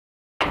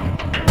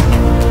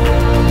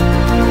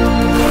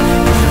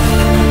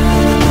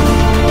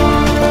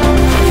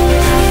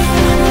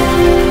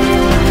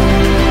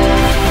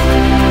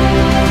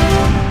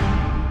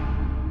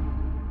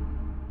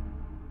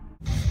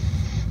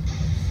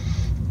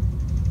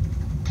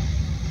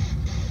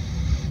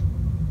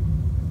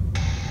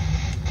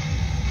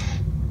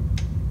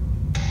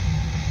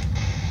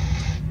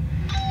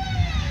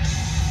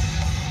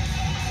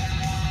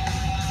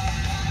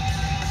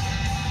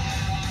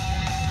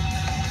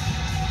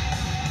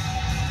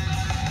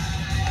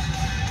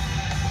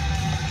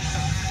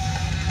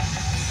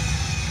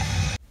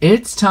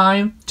It's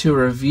time to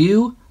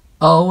review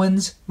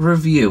Owens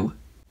review.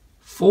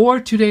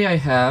 For today I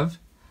have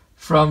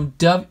from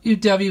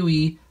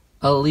WWE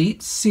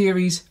Elite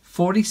Series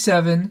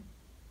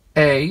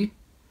 47A.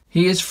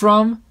 He is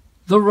from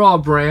the Raw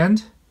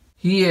brand.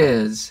 He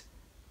is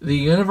the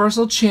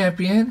Universal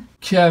Champion,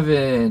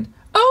 Kevin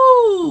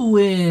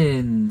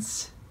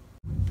Owens.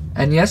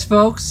 And yes,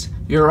 folks,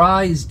 your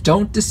eyes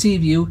don't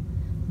deceive you.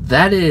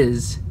 That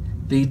is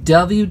the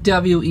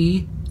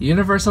WWE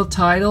Universal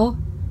title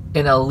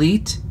in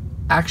Elite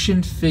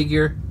action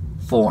figure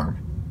form.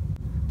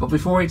 But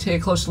before we take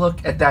a closer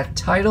look at that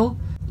title,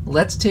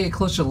 let's take a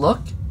closer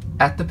look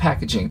at the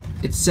packaging.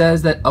 It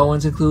says that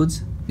Owens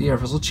includes the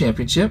Universal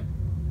Championship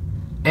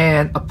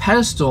and a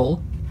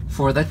pedestal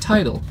for that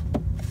title.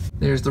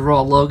 There's the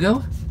Raw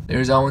logo.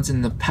 There's Owens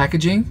in the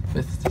packaging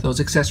with those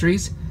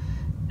accessories.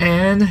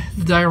 And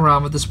the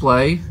diorama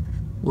display,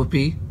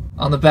 whoopee.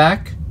 On the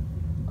back,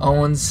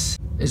 Owens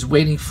is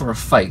waiting for a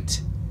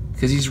fight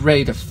because he's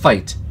ready to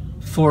fight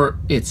for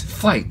its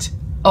fight.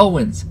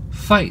 Owens,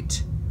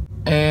 fight.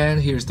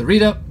 And here's the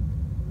read-up.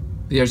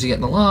 There's you get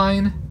in the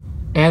line.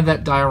 And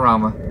that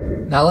diorama.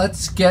 Now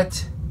let's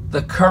get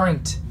the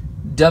current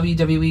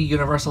WWE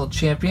Universal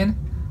Champion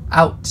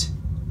out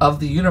of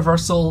the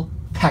Universal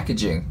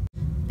packaging.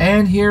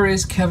 And here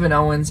is Kevin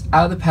Owens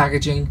out of the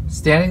packaging,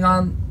 standing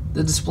on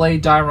the display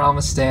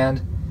diorama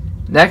stand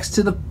next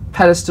to the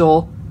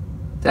pedestal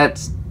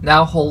that's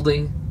now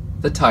holding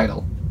the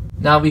title.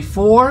 Now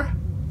before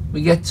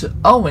we get to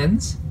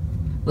Owens,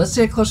 let's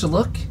take a closer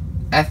look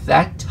at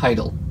that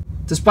title.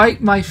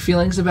 Despite my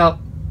feelings about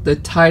the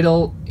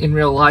title in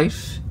real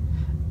life,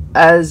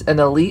 as an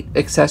Elite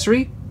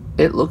accessory,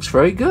 it looks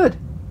very good.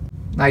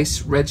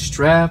 Nice red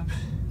strap,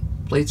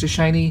 plates are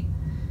shiny.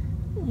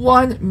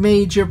 One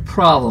major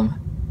problem,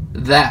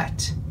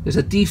 that there's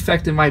a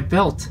defect in my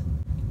belt.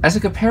 As a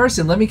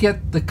comparison, let me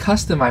get the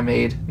custom I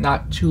made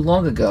not too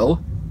long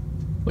ago,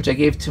 which I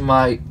gave to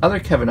my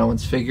other Kevin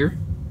Owens figure.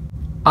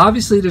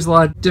 Obviously there's a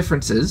lot of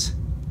differences.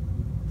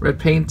 Red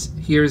paint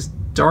here is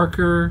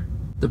darker.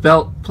 The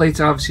belt plates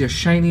obviously are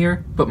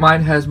shinier, but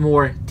mine has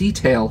more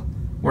detail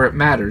where it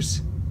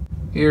matters.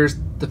 Here's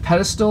the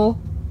pedestal.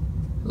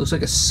 It looks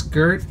like a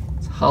skirt.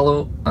 It's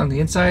hollow on the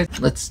inside.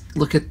 Let's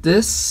look at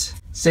this.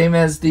 Same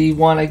as the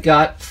one I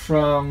got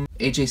from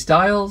AJ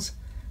Styles,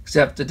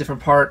 except a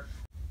different part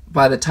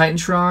by the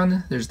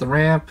Titantron. There's the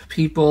ramp,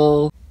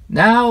 people.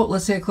 Now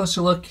let's take a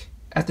closer look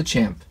at the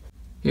champ.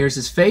 Here's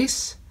his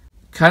face.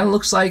 Kind of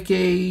looks like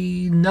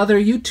another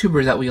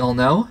YouTuber that we all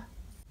know,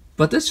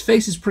 but this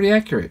face is pretty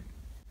accurate.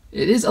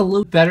 It is a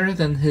little better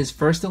than his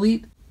first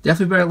Elite.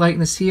 Definitely better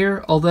likeness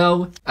here,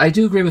 although I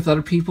do agree with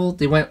other people.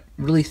 They went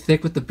really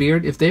thick with the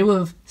beard. If they would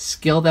have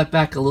scaled that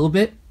back a little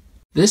bit,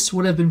 this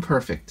would have been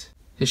perfect.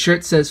 His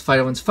shirt says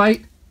Fight Owens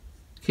Fight.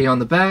 K on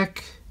the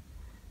back.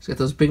 He's got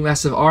those big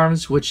massive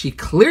arms, which he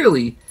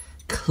clearly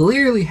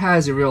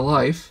has in real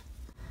life.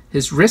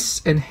 His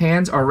wrists and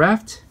hands are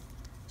wrapped.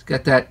 He's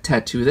got that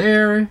tattoo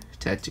there,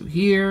 tattoo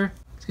here.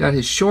 He's got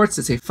his shorts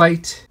that say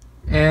Fight,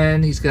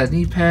 and he's got his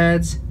knee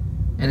pads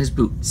and his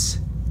boots.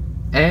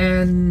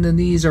 And the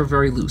knees are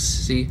very loose,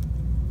 see?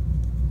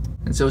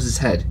 And so is his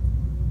head.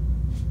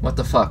 What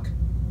the fuck?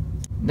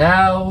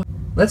 Now,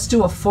 let's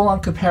do a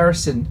full-on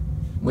comparison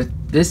with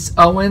this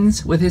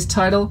Owens with his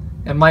title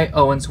and my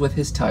Owens with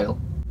his title.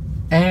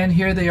 And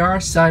here they are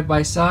side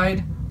by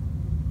side,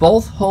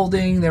 both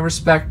holding their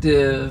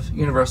respective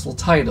Universal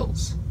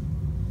titles.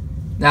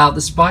 Now,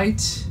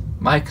 despite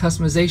my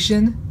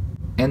customization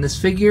and this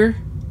figure,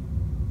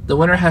 the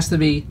winner has to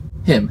be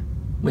him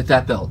with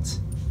that belt.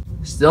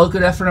 Still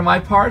good effort on my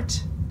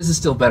part. This is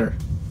still better,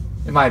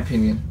 in my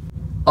opinion.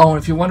 Oh, and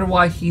if you wonder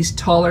why he's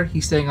taller,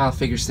 he's staying on a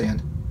figure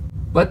stand.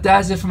 But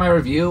that's it for my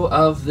review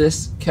of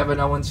this Kevin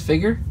Owens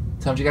figure.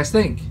 Tell me what you guys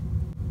think.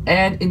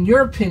 And in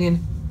your opinion,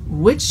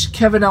 which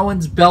Kevin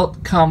Owens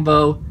belt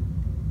combo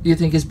do you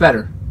think is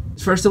better?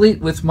 His first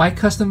Elite with my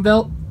custom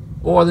belt,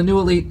 or the new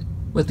Elite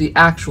with the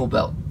actual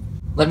belt?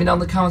 Let me know in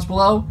the comments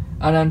below,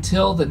 and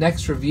until the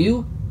next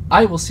review,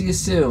 I will see you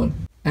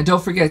soon. And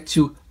don't forget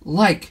to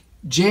like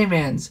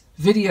J-Man's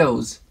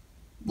videos.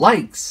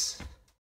 Likes!